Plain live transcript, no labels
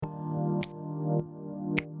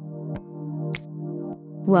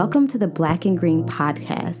Welcome to the Black and Green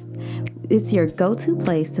podcast. It's your go-to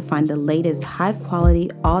place to find the latest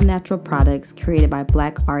high-quality, all-natural products created by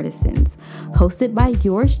Black artisans. Hosted by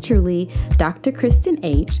yours truly, Dr. Kristen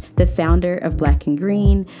H., the founder of Black and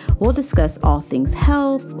Green. We'll discuss all things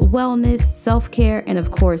health, wellness, self-care, and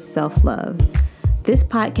of course, self-love. This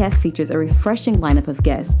podcast features a refreshing lineup of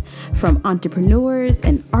guests, from entrepreneurs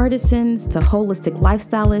and artisans to holistic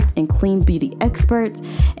lifestylists and clean beauty experts,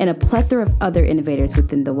 and a plethora of other innovators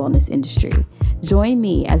within the wellness industry. Join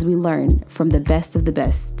me as we learn from the best of the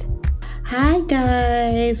best. Hi,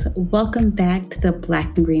 guys. Welcome back to the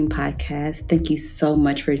Black and Green podcast. Thank you so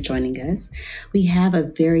much for joining us. We have a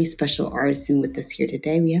very special artisan with us here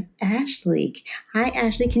today. We have Ashley. Hi,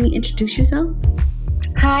 Ashley. Can you introduce yourself?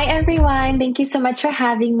 Hi, everyone. Thank you so much for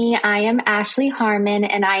having me. I am Ashley Harmon,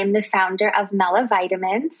 and I am the founder of Mela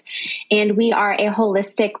Vitamins. And we are a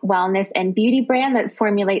holistic wellness and beauty brand that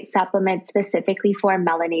formulates supplements specifically for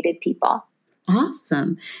melanated people.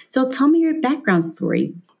 Awesome. So tell me your background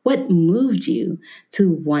story. What moved you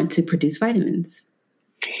to want to produce vitamins?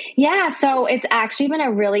 Yeah, so it's actually been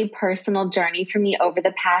a really personal journey for me over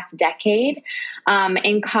the past decade.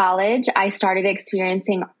 In college, I started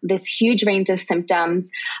experiencing this huge range of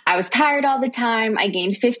symptoms. I was tired all the time. I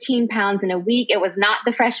gained 15 pounds in a week. It was not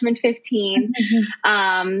the freshman 15.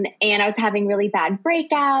 And I was having really bad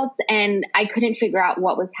breakouts, and I couldn't figure out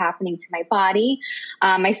what was happening to my body.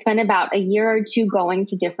 I spent about a year or two going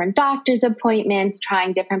to different doctor's appointments,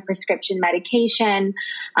 trying different prescription medication,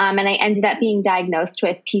 and I ended up being diagnosed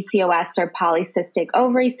with PCOS or polycystic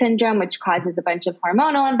ovary syndrome, which causes a bunch of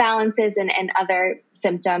hormonal imbalances and other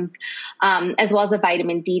symptoms, as well as a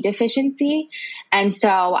vitamin D deficiency. And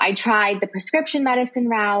so I tried the prescription medicine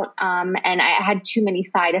route, and I had too many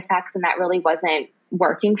side effects, and that really wasn't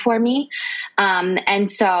working for me.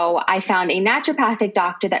 And so I found a naturopathic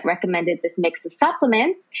doctor that recommended this mix of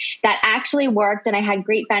supplements that actually worked, and I had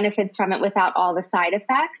great benefits from it without all the side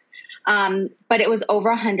effects. But it was over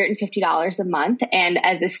 $150 a month. And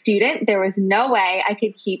as a student, there was no way I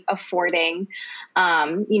could keep affording,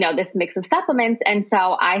 this mix of supplements. And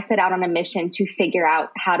so I set out on a mission to figure out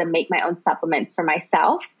how to make my own supplements for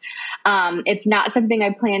myself. It's not something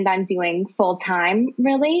I planned on doing full time,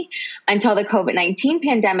 really, until the COVID-19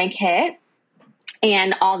 pandemic hit.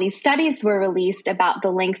 And all these studies were released about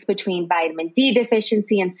the links between vitamin D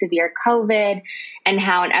deficiency and severe COVID, and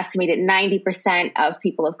how an estimated 90% of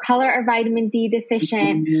people of color are vitamin D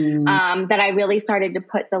deficient, that I really started to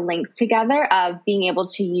put the links together of being able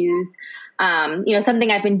to use,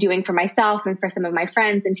 something I've been doing for myself and for some of my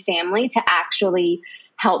friends and family to actually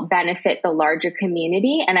help benefit the larger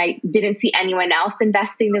community. And I didn't see anyone else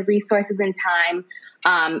investing the resources and time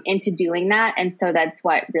into doing that. And so that's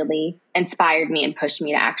what really inspired me and pushed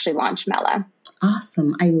me to actually launch Mela.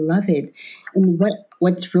 Awesome. I love it. And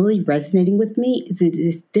what's really resonating with me is it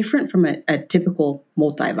is different from a typical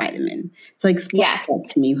multivitamin. So explain that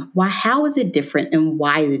to me. How is it different, and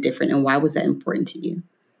why is it different, and why was that important to you?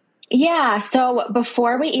 Yeah. So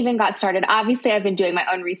before we even got started, obviously I've been doing my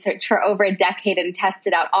own research for over a decade and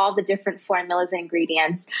tested out all the different formulas and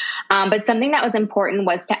ingredients. But something that was important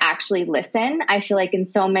was to actually listen. I feel like in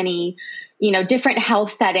so many, different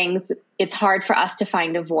health settings, it's hard for us to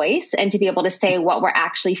find a voice and to be able to say what we're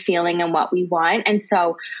actually feeling and what we want. And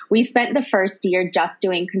so we spent the first year just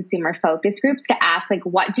doing consumer focus groups to ask,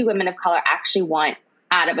 what do women of color actually want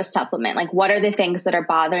out of a supplement? What are the things that are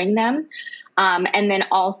bothering them? And then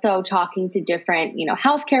also talking to different,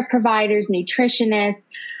 healthcare providers, nutritionists,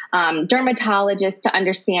 dermatologists to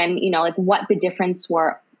understand, what the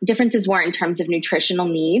differences were in terms of nutritional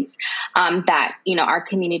needs that, our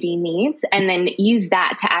community needs, and then use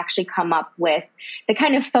that to actually come up with the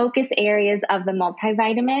kind of focus areas of the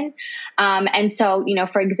multivitamin. And so,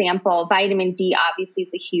 for example, vitamin D obviously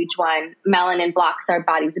is a huge one. Melanin blocks our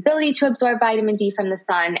body's ability to absorb vitamin D from the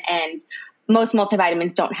sun, and most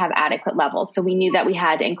multivitamins don't have adequate levels. So we knew that we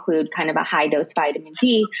had to include kind of a high dose vitamin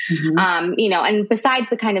D, and besides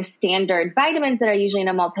the kind of standard vitamins that are usually in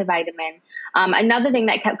a multivitamin, another thing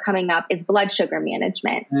that kept coming up is blood sugar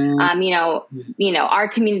management. Our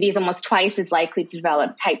community is almost twice as likely to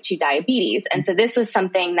develop type 2 diabetes. And so this was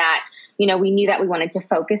something that, we knew that we wanted to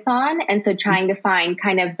focus on. And so trying to find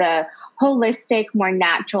kind of the holistic, more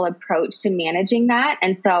natural approach to managing that.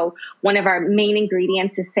 And so one of our main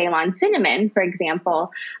ingredients is Ceylon cinnamon, for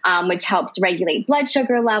example, which helps regulate blood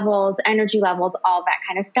sugar levels, energy levels, all that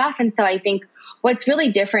kind of stuff. And so I think what's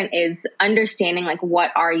really different is understanding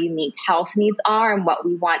what our unique health needs are and what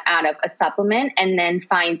we want out of a supplement, and then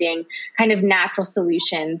finding kind of natural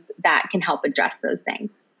solutions that can help address those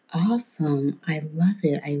things. Awesome. I love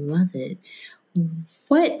it.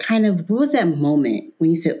 What was that moment when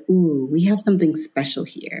you said, ooh, we have something special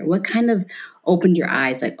here? What kind of opened your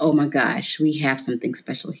eyes like, oh my gosh, we have something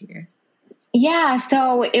special here? Yeah,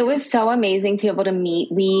 so it was so amazing to be able to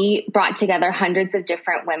meet. We brought together hundreds of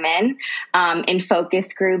different women in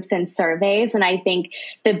focus groups and surveys. And I think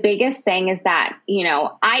the biggest thing is that,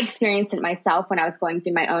 I experienced it myself when I was going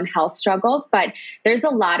through my own health struggles, but there's a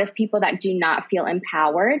lot of people that do not feel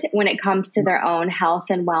empowered when it comes to their own health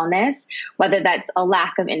and wellness, whether that's a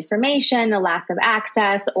lack of information, a lack of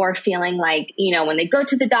access, or feeling like, when they go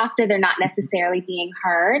to the doctor, they're not necessarily being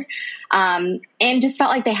heard. And just felt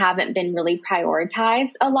like they haven't been really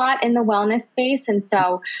prioritized a lot in the wellness space. And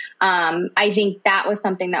so I think that was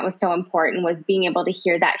something that was so important, was being able to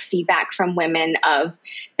hear that feedback from women of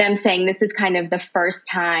them saying, this is kind of the first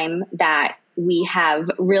time that we have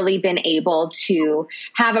really been able to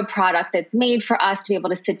have a product that's made for us to be able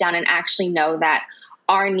to sit down and actually know that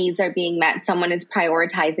our needs are being met. Someone is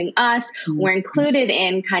prioritizing us. Mm-hmm. We're included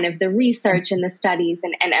in kind of the research and the studies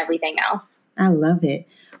and everything else. I love it.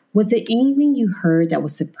 Was there anything you heard that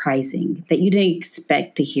was surprising, that you didn't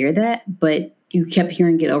expect to hear that, but you kept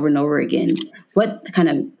hearing it over and over again? What kind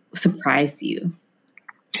of surprised you?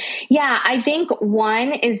 Yeah, I think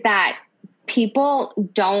one is that people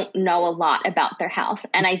don't know a lot about their health.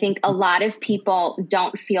 And I think a lot of people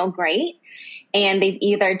don't feel great. And they've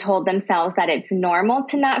either told themselves that it's normal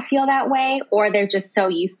to not feel that way, or they're just so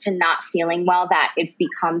used to not feeling well that it's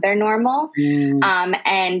become their normal.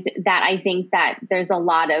 And that I think that there's a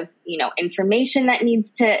lot of, information that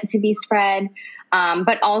needs to be spread.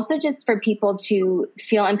 But also just for people to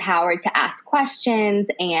feel empowered to ask questions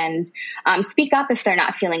and speak up if they're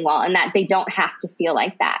not feeling well, and that they don't have to feel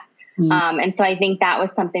like that. And so I think that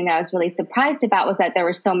was something that I was really surprised about, was that there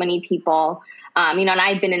were so many people, and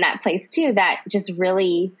I'd been in that place too, that just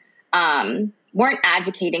really weren't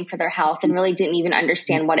advocating for their health and really didn't even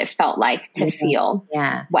understand what it felt like to feel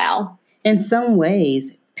well. In some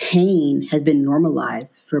ways, pain has been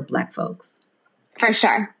normalized for Black folks. For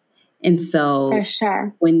sure. And so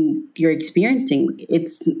when you're experiencing,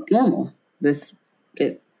 it's normal.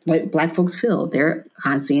 What Black folks feel, they're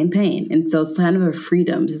constantly in pain. And so it's kind of a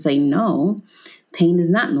freedom to say, no, pain is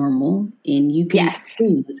not normal, and you can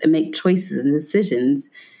choose and make choices and decisions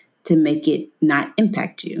to make it not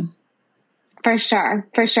impact you. For sure.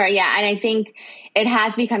 Yeah. And I think it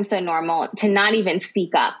has become so normal to not even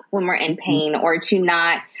speak up when we're in pain, or to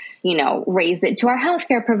not, raise it to our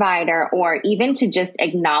healthcare provider, or even to just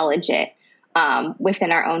acknowledge it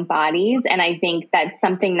within our own bodies. And I think that's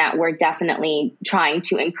something that we're definitely trying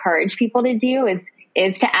to encourage people to do, is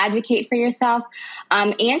to advocate for yourself,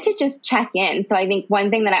 and to just check in. So I think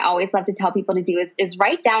one thing that I always love to tell people to do is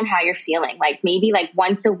write down how you're feeling. Like maybe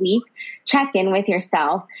once a week, check in with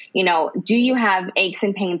yourself. Do you have aches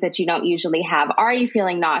and pains that you don't usually have? Are you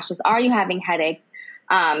feeling nauseous? Are you having headaches?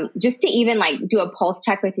 Just to even do a pulse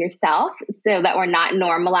check with yourself, so that we're not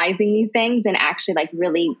normalizing these things, and actually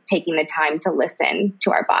really taking the time to listen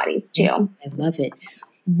to our bodies too. I love it.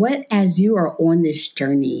 What, as you are on this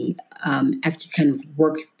journey, after you kind of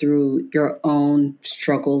work through your own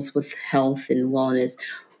struggles with health and wellness,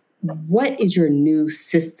 what is your new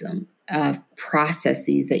system of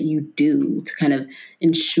processes that you do to kind of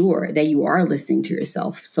ensure that you are listening to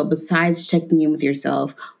yourself? So besides checking in with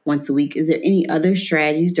yourself once a week, is there any other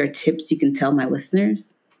strategies or tips you can tell my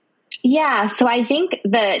listeners? Yeah. So I think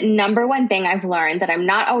the number one thing I've learned that I'm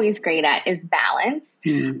not always great at is balance,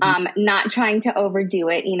 not trying to overdo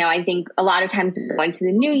it. I think a lot of times we go into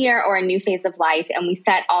the new year or a new phase of life, and we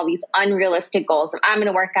set all these unrealistic goals of, I'm going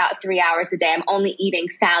to work out 3 hours a day. I'm only eating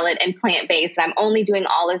salad and plant-based. I'm only doing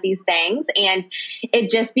all of these things. And it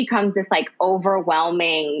just becomes this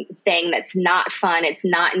overwhelming thing that's not fun. It's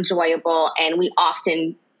not enjoyable. And we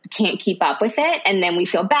often can't keep up with it. And then we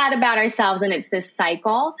feel bad about ourselves, and it's this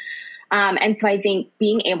cycle. And so I think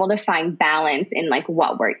being able to find balance in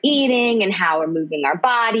what we're eating and how we're moving our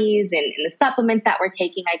bodies and the supplements that we're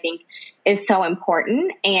taking, I think is so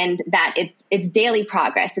important. And that it's daily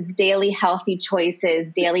progress. It's daily healthy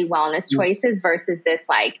choices, daily wellness choices, versus this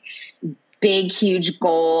big, huge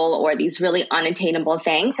goal or these really unattainable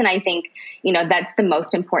things. And I think, that's the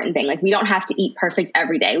most important thing. We don't have to eat perfect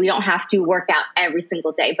every day. We don't have to work out every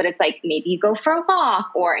single day, but it's maybe you go for a walk,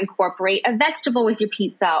 or incorporate a vegetable with your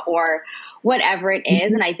pizza, or whatever it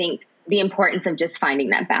is. And I think the importance of just finding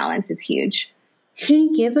that balance is huge. Can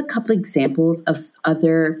you give a couple examples of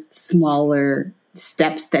other smaller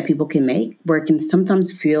steps that people can make, where it can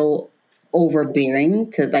sometimes feel overbearing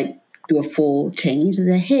to do a full change, and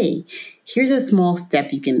say, hey, here's a small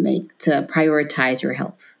step you can make to prioritize your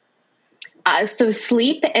health? So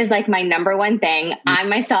sleep is like my number one thing. I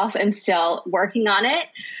myself am still working on it.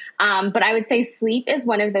 But I would say sleep is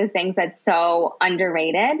one of those things that's so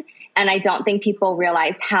underrated. And I don't think people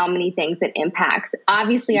realize how many things it impacts.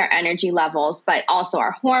 Obviously our energy levels, but also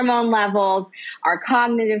our hormone levels, our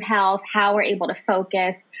cognitive health, how we're able to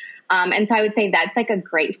focus. And so I would say that's like a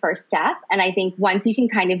great first step. And I think once you can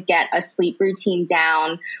kind of get a sleep routine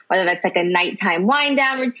down, whether that's like a nighttime wind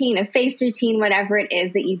down routine, a face routine, whatever it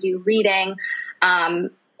is that you do, reading,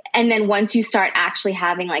 and then once you start actually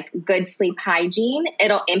having like good sleep hygiene,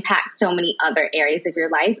 it'll impact so many other areas of your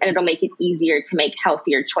life and it'll make it easier to make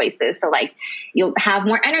healthier choices. So like you'll have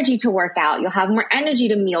more energy to work out. You'll have more energy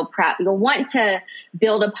to meal prep. You'll want to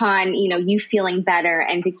build upon, you feeling better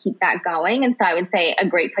and to keep that going. And so I would say a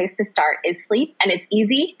great place to start is sleep, and it's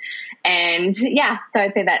easy. And yeah, so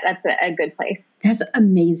I'd say that that's a good place. That's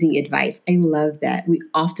amazing advice. I love that. We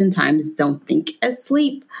oftentimes don't think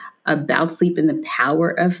about sleep and the power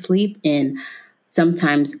of sleep. And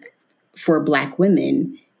sometimes for Black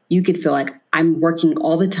women, you could feel like I'm working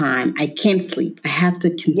all the time. I can't sleep. I have to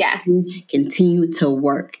continue to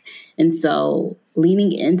work. And so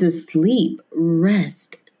leaning into sleep,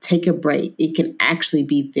 rest, take a break, it can actually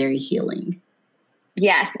be very healing.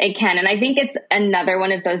 Yes, it can. And I think it's another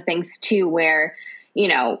one of those things too, where,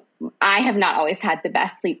 I have not always had the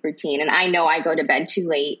best sleep routine, and I know I go to bed too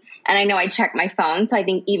late, and I know I check my phone. So I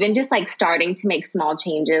think even just like starting to make small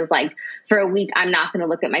changes, like for a week, I'm not going to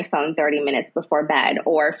look at my phone 30 minutes before bed,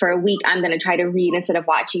 or for a week, I'm going to try to read instead of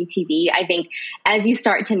watching TV. I think as you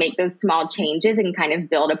start to make those small changes and kind of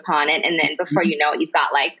build upon it, and then before you know it, you've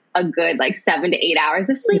got like a good 7 to 8 hours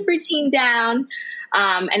of sleep routine down.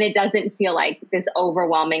 And it doesn't feel like this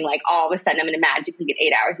overwhelming, like all of a sudden I'm going to magically get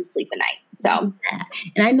 8 hours of sleep a night. So,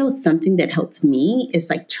 and I know something that helps me is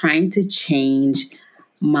like trying to change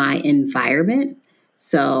my environment.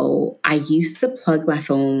 So I used to plug my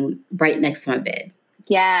phone right next to my bed.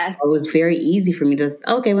 Yes. It was very easy for me to just,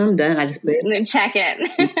 okay, when I'm done, I just put it. Check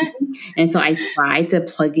it. And so I tried to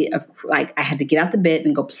plug it, like I had to get out the bed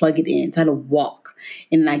and go plug it in. So I had to walk.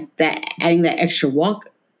 And like that, adding that extra walk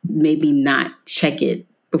made me not check it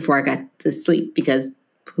before I got to sleep, because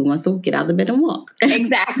who wants to get out of the bed and walk?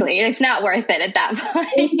 Exactly. It's not worth it at that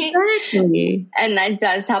point. Exactly. And that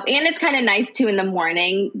does help. And it's kind of nice too in the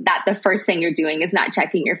morning that the first thing you're doing is not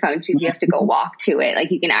checking your phone too. You have to go walk to it.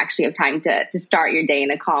 Like you can actually have time to start your day in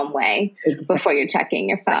a calm way before you're checking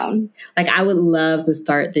your phone. Like I would love to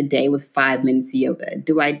start the day with 5 minutes of yoga.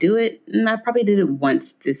 Do I do it? I probably did it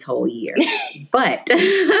once this whole year, but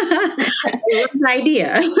it was an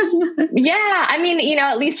idea. Yeah. I mean,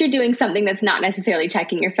 at least you're doing something that's not necessarily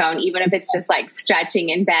checking your phone, even if it's just like stretching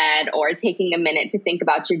in bed or taking a minute to think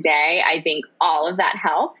about your day. I think all of that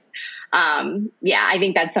helps. I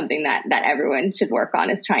think that's something that everyone should work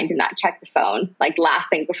on, is trying to not check the phone, like last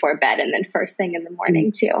thing before bed and then first thing in the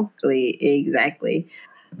morning too. Exactly.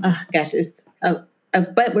 Oh, gosh,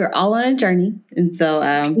 but we're all on a journey. And so,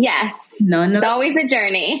 yes, it's always a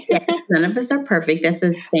journey. None of us are perfect. That's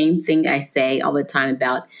the same thing I say all the time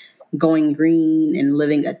about going green and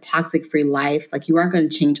living a toxic-free life. Like you aren't going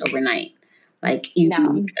to change overnight. Like you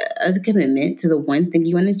make a commitment to the one thing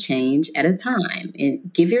you want to change at a time,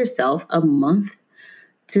 and give yourself a month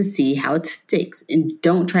to see how it sticks. And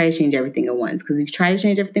don't try to change everything at once, because if you try to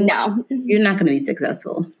change everything, you're not going to be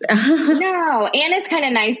successful. No. And it's kind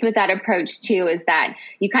of nice with that approach too, is that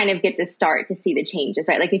you kind of get to start to see the changes,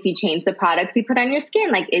 right? Like if you change the products you put on your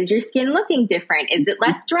skin, like is your skin looking different? Is it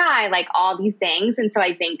less dry? Like all these things. And so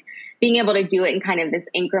I think being able to do it in kind of this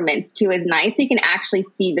increments too is nice. So you can actually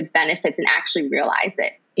see the benefits and actually realize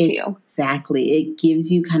it too. Exactly. It gives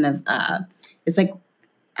you kind of, it's like,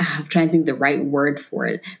 I'm trying to think the right word for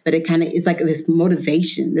it, but it's like this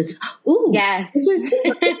motivation, this, yes.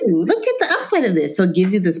 Look at the upside of this. So it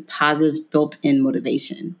gives you this positive built-in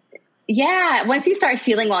motivation. Yeah. Once you start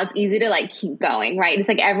feeling well, it's easy to like keep going, right? It's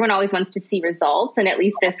like everyone always wants to see results. And at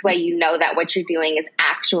least this way, you know that what you're doing is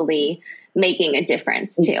actually making a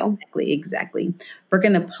difference too. Exactly. We're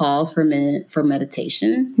going to pause for a minute for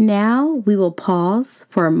meditation. Now we will pause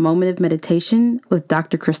for a moment of meditation with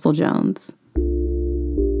Dr. Crystal Jones.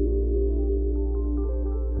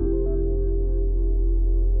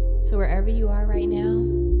 So wherever you are right now,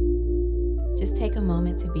 just take a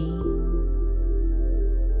moment to be.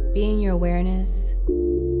 Be in your awareness.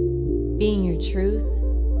 Be in your truth.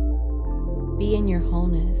 Be in your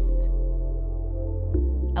wholeness.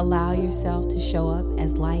 Allow yourself to show up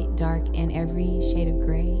as light, dark, and every shade of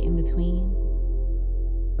gray in between.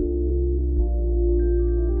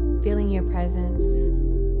 Feeling your presence,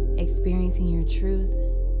 experiencing your truth.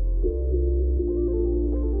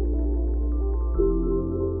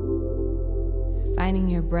 finding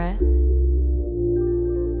your breath,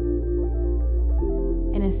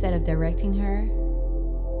 and instead of directing her,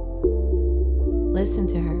 listen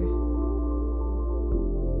to her.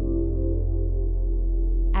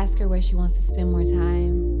 Ask her where she wants to spend more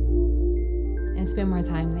time, and spend more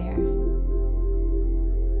time there.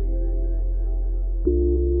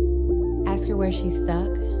 Ask her where she's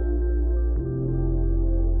stuck,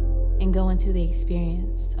 and go into the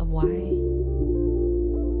experience of why.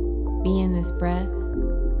 Be in this breath,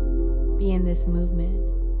 be in this movement,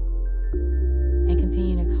 and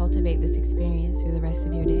continue to cultivate this experience through the rest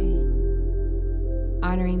of your day,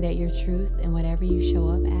 honoring that your truth and whatever you show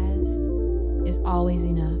up as is always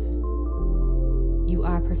enough. You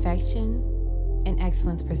are perfection and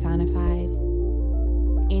excellence personified.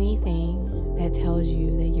 Anything that tells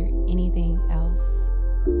you that you're anything else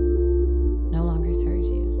no longer serves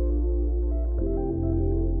you.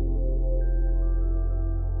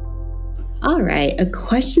 All right. A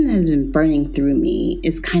question that has been burning through me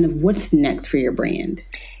is kind of what's next for your brand?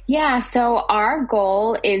 Yeah, so our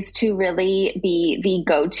goal is to really be the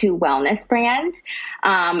go-to wellness brand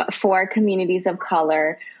for communities of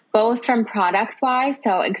color, both from products-wise,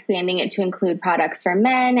 so expanding it to include products for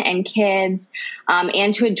men and kids,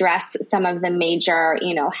 and to address some of the major,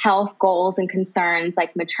 health goals and concerns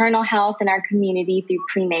like maternal health in our community through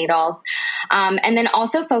prenatals, and then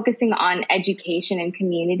also focusing on education and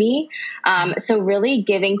community. So really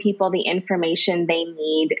giving people the information they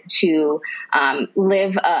need to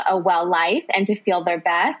live a well life and to feel their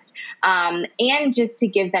best, and just to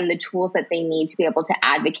give them the tools that they need to be able to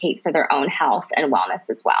advocate for their own health and wellness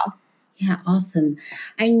as well. Yeah, awesome.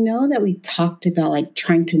 I know that we talked about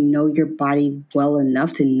trying to know your body well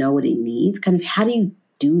enough to know what it needs. Kind of how do you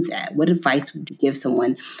do that? What advice would you give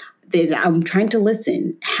someone? I'm trying to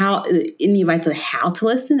listen. Any advice on how to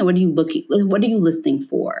listen? What are you listening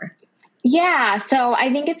for? Yeah, so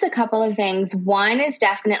I think it's a couple of things. One is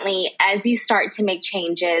definitely as you start to make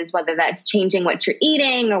changes, whether that's changing what you're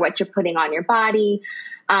eating or what you're putting on your body,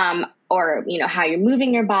 or how you're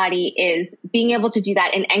moving your body, is being able to do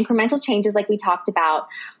that in incremental changes like we talked about,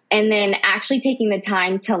 and then actually taking the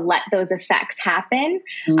time to let those effects happen.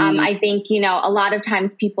 I think, a lot of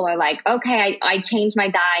times people are like, okay, I changed my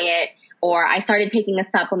diet, or I started taking a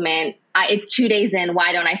supplement. It's 2 days in.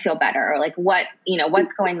 Why don't I feel better? Or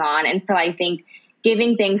what's going on? And so I think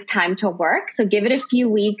giving things time to work. So give it a few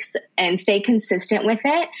weeks and stay consistent with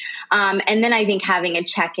it. And then I think having a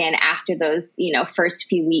check-in after those, first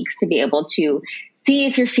few weeks to be able to see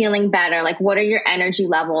if you're feeling better. Like, what are your energy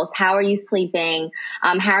levels? How are you sleeping?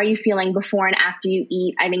 How are you feeling before and after you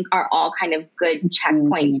eat? I think are all kind of good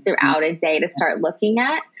checkpoints throughout a day to start looking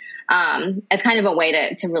at. As kind of a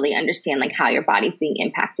way to really understand how your body's being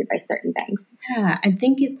impacted by certain things. Yeah, I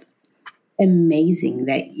think it's amazing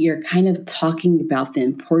that you're kind of talking about the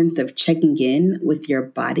importance of checking in with your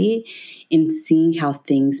body and seeing how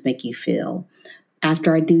things make you feel.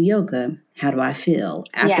 After I do yoga, how do I feel?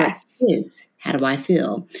 After I do this, how do I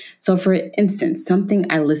feel? So for instance, something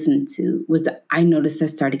I listened to was that I noticed I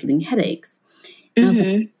started getting headaches. And I was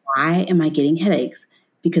like, why am I getting headaches?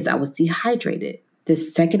 Because I was dehydrated. The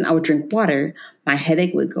second I would drink water, my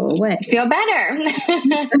headache would go away. Feel better.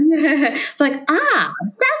 It's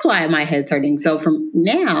that's why my head's hurting. So from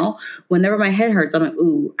now, whenever my head hurts, I'm like,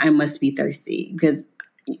 ooh, I must be thirsty.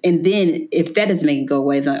 And then if that doesn't make it go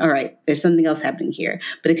away, then all right, there's something else happening here.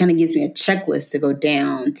 But it kind of gives me a checklist to go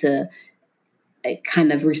down to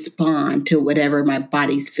kind of respond to whatever my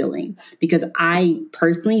body's feeling. Because I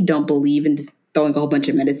personally don't believe in just throwing a whole bunch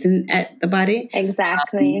of medicine at the body.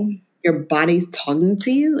 Exactly. Your body's talking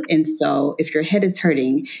to you. And so if your head is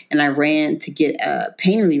hurting and I ran to get a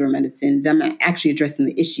pain reliever medicine, then I'm actually addressing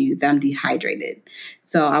the issue that I'm dehydrated.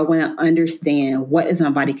 So I want to understand what is my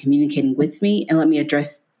body communicating with me and let me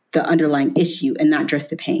address the underlying issue and not just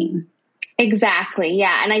the pain. Exactly.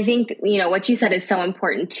 Yeah. And I think, what you said is so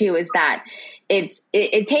important too, is that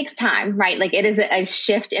it takes time, right? Like it is a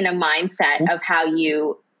shift in a mindset of how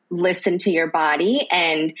you listen to your body,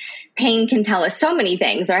 and pain can tell us so many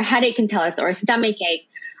things, or a headache can tell us, or a stomach ache.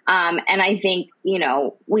 And I think,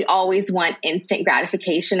 we always want instant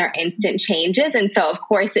gratification or instant changes. And so of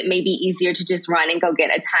course it may be easier to just run and go get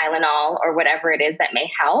a Tylenol or whatever it is that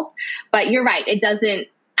may help. But you're right. It doesn't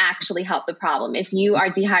actually help the problem. If you are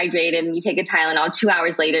dehydrated and you take a Tylenol, 2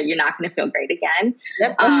 hours later, you're not going to feel great again.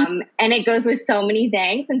 Yep. And it goes with so many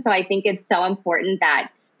things. And so I think it's so important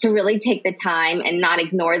to really take the time and not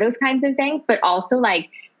ignore those kinds of things, but also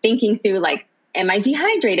thinking through am I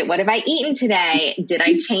dehydrated? What have I eaten today? Did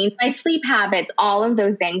I change my sleep habits? All of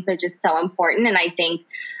those things are just so important. And I think,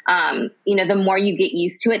 the more you get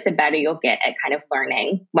used to it, the better you'll get at kind of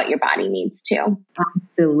learning what your body needs to.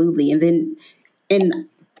 Absolutely. And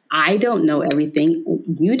I don't know everything.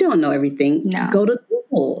 You don't know everything. No. Go to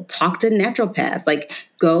Google, talk to naturopaths, like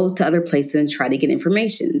go to other places and try to get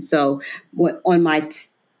information. So on my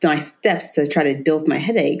steps to try to deal with my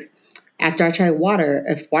headaches, after I tried water,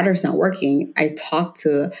 if water's not working, I talked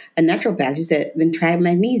to a naturopath. She said, then try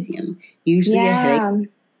magnesium. Usually a headache,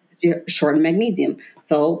 you're short of magnesium.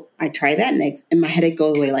 So I try that next, and my headache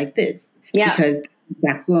goes away like this. Yeah. Because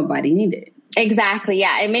that's what my body needed. Exactly.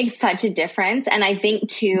 Yeah. It makes such a difference. And I think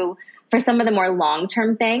too, for some of the more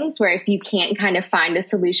long-term things where if you can't kind of find a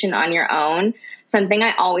solution on your own, something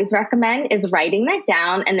I always recommend is writing that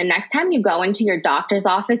down. And the next time you go into your doctor's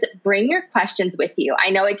office, bring your questions with you. I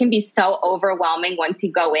know it can be so overwhelming once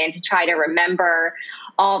you go in to try to remember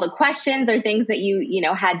all the questions or things that you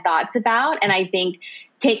had thoughts about. And I think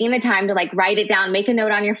taking the time to like write it down, make a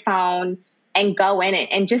note on your phone and go in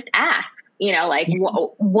and just ask.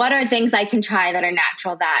 What are things I can try that are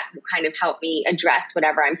natural that kind of help me address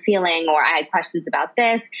whatever I'm feeling, or I had questions about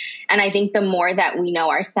this. And I think the more that we know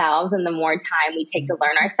ourselves and the more time we take to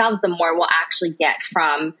learn ourselves, the more we'll actually get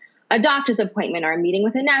from a doctor's appointment or a meeting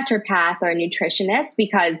with a naturopath or a nutritionist,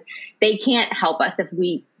 because they can't help us if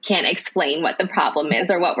we can't explain what the problem is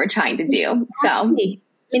or what we're trying to do. So, I mean,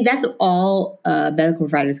 that's all a medical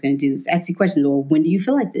provider is going to do is ask you questions. Well, when do you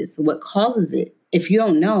feel like this? What causes it? If you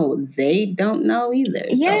don't know, they don't know either.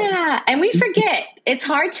 So. Yeah. And we forget. It's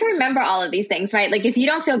hard to remember all of these things, right? Like if you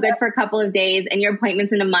don't feel good for a couple of days and your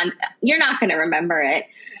appointment's in a month, you're not going to remember it.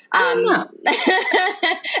 No.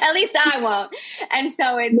 At least I won't. And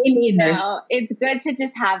so it's good to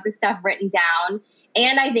just have the stuff written down.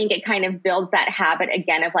 And I think it kind of builds that habit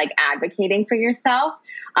again of like advocating for yourself.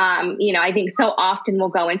 I think so often we'll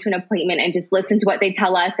go into an appointment and just listen to what they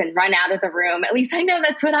tell us and run out of the room. At least I know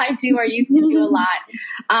that's what I do or used to do a lot.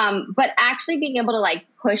 But actually being able to like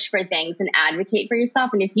push for things and advocate for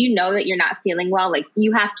yourself. And if you know that you're not feeling well, like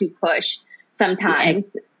you have to push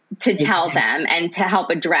sometimes to tell them and to help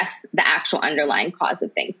address the actual underlying cause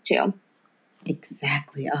of things too.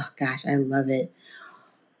 Exactly. Oh gosh, I love it.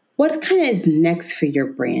 What kind of is next for your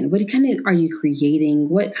brand? What kind of are you creating?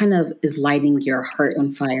 What kind of is lighting your heart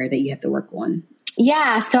on fire that you have to work on?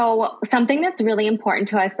 Yeah. So something that's really important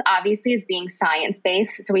to us, obviously, is being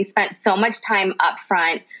science-based. So we spent so much time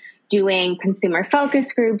upfront doing consumer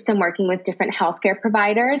focus groups and working with different healthcare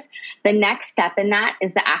providers. The next step in that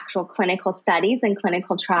is the actual clinical studies and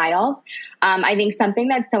clinical trials. I think something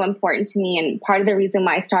that's so important to me, and part of the reason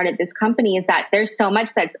why I started this company, is that there's so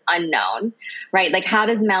much that's unknown, right? Like how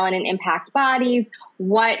does melanin impact bodies?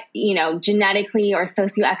 What, genetically or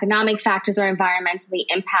socioeconomic factors or environmentally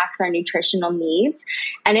impacts our nutritional needs.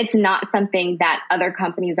 And it's not something that other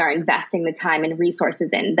companies are investing the time and resources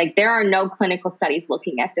in. Like there are no clinical studies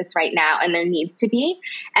looking at this right now, and there needs to be.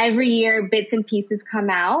 Every year, bits and pieces come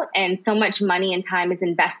out, and so much money and time is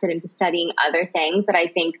invested into studying other things that I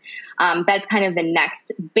think that's kind of the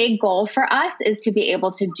next big goal for us, is to be able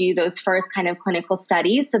to do those first kind of clinical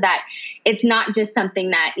studies so that it's not just something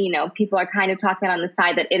that, people are kind of talking about on the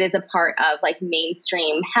side, that it is a part of like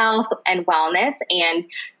mainstream health and wellness and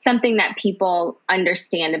something that people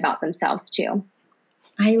understand about themselves too.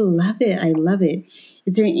 I love it. I love it.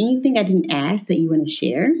 Is there anything I didn't ask that you want to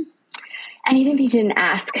share? Anything that you didn't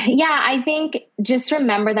ask? Yeah, I think just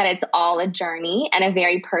remember that it's all a journey and a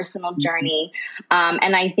very personal journey.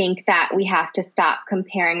 And I think that we have to stop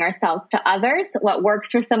comparing ourselves to others. What works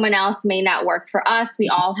for someone else may not work for us. We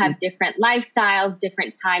all have different lifestyles,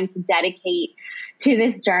 different time to dedicate to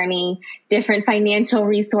this journey, different financial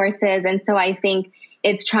resources. And so I think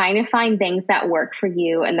it's trying to find things that work for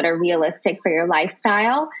you and that are realistic for your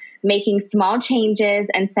lifestyle, making small changes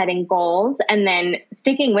and setting goals, and then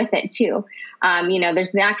sticking with it too.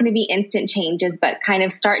 There's not going to be instant changes, but kind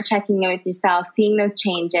of start checking in with yourself, seeing those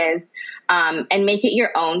changes, and make it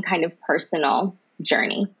your own kind of personal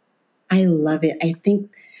journey. I love it. I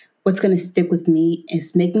think what's going to stick with me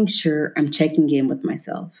is making sure I'm checking in with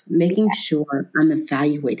myself, making sure I'm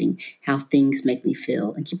evaluating how things make me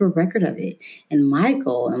feel and keep a record of it. And my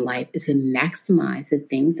goal in life is to maximize the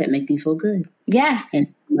things that make me feel good. Yes.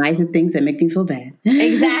 And minimize the things that make me feel bad.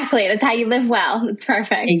 Exactly. That's how you live well. It's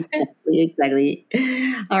perfect. Exactly.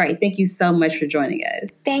 All right. Thank you so much for joining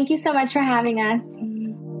us. Thank you so much for having us.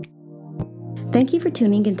 Thank you for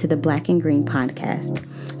tuning into the Black and Green podcast.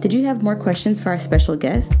 Did you have more questions for our special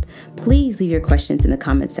guest? Please leave your questions in the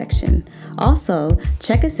comment section. Also,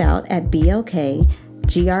 check us out at blkgrn.com.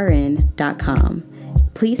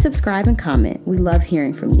 Please subscribe and comment. We love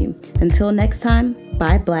hearing from you. Until next time,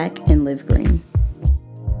 buy black and live green.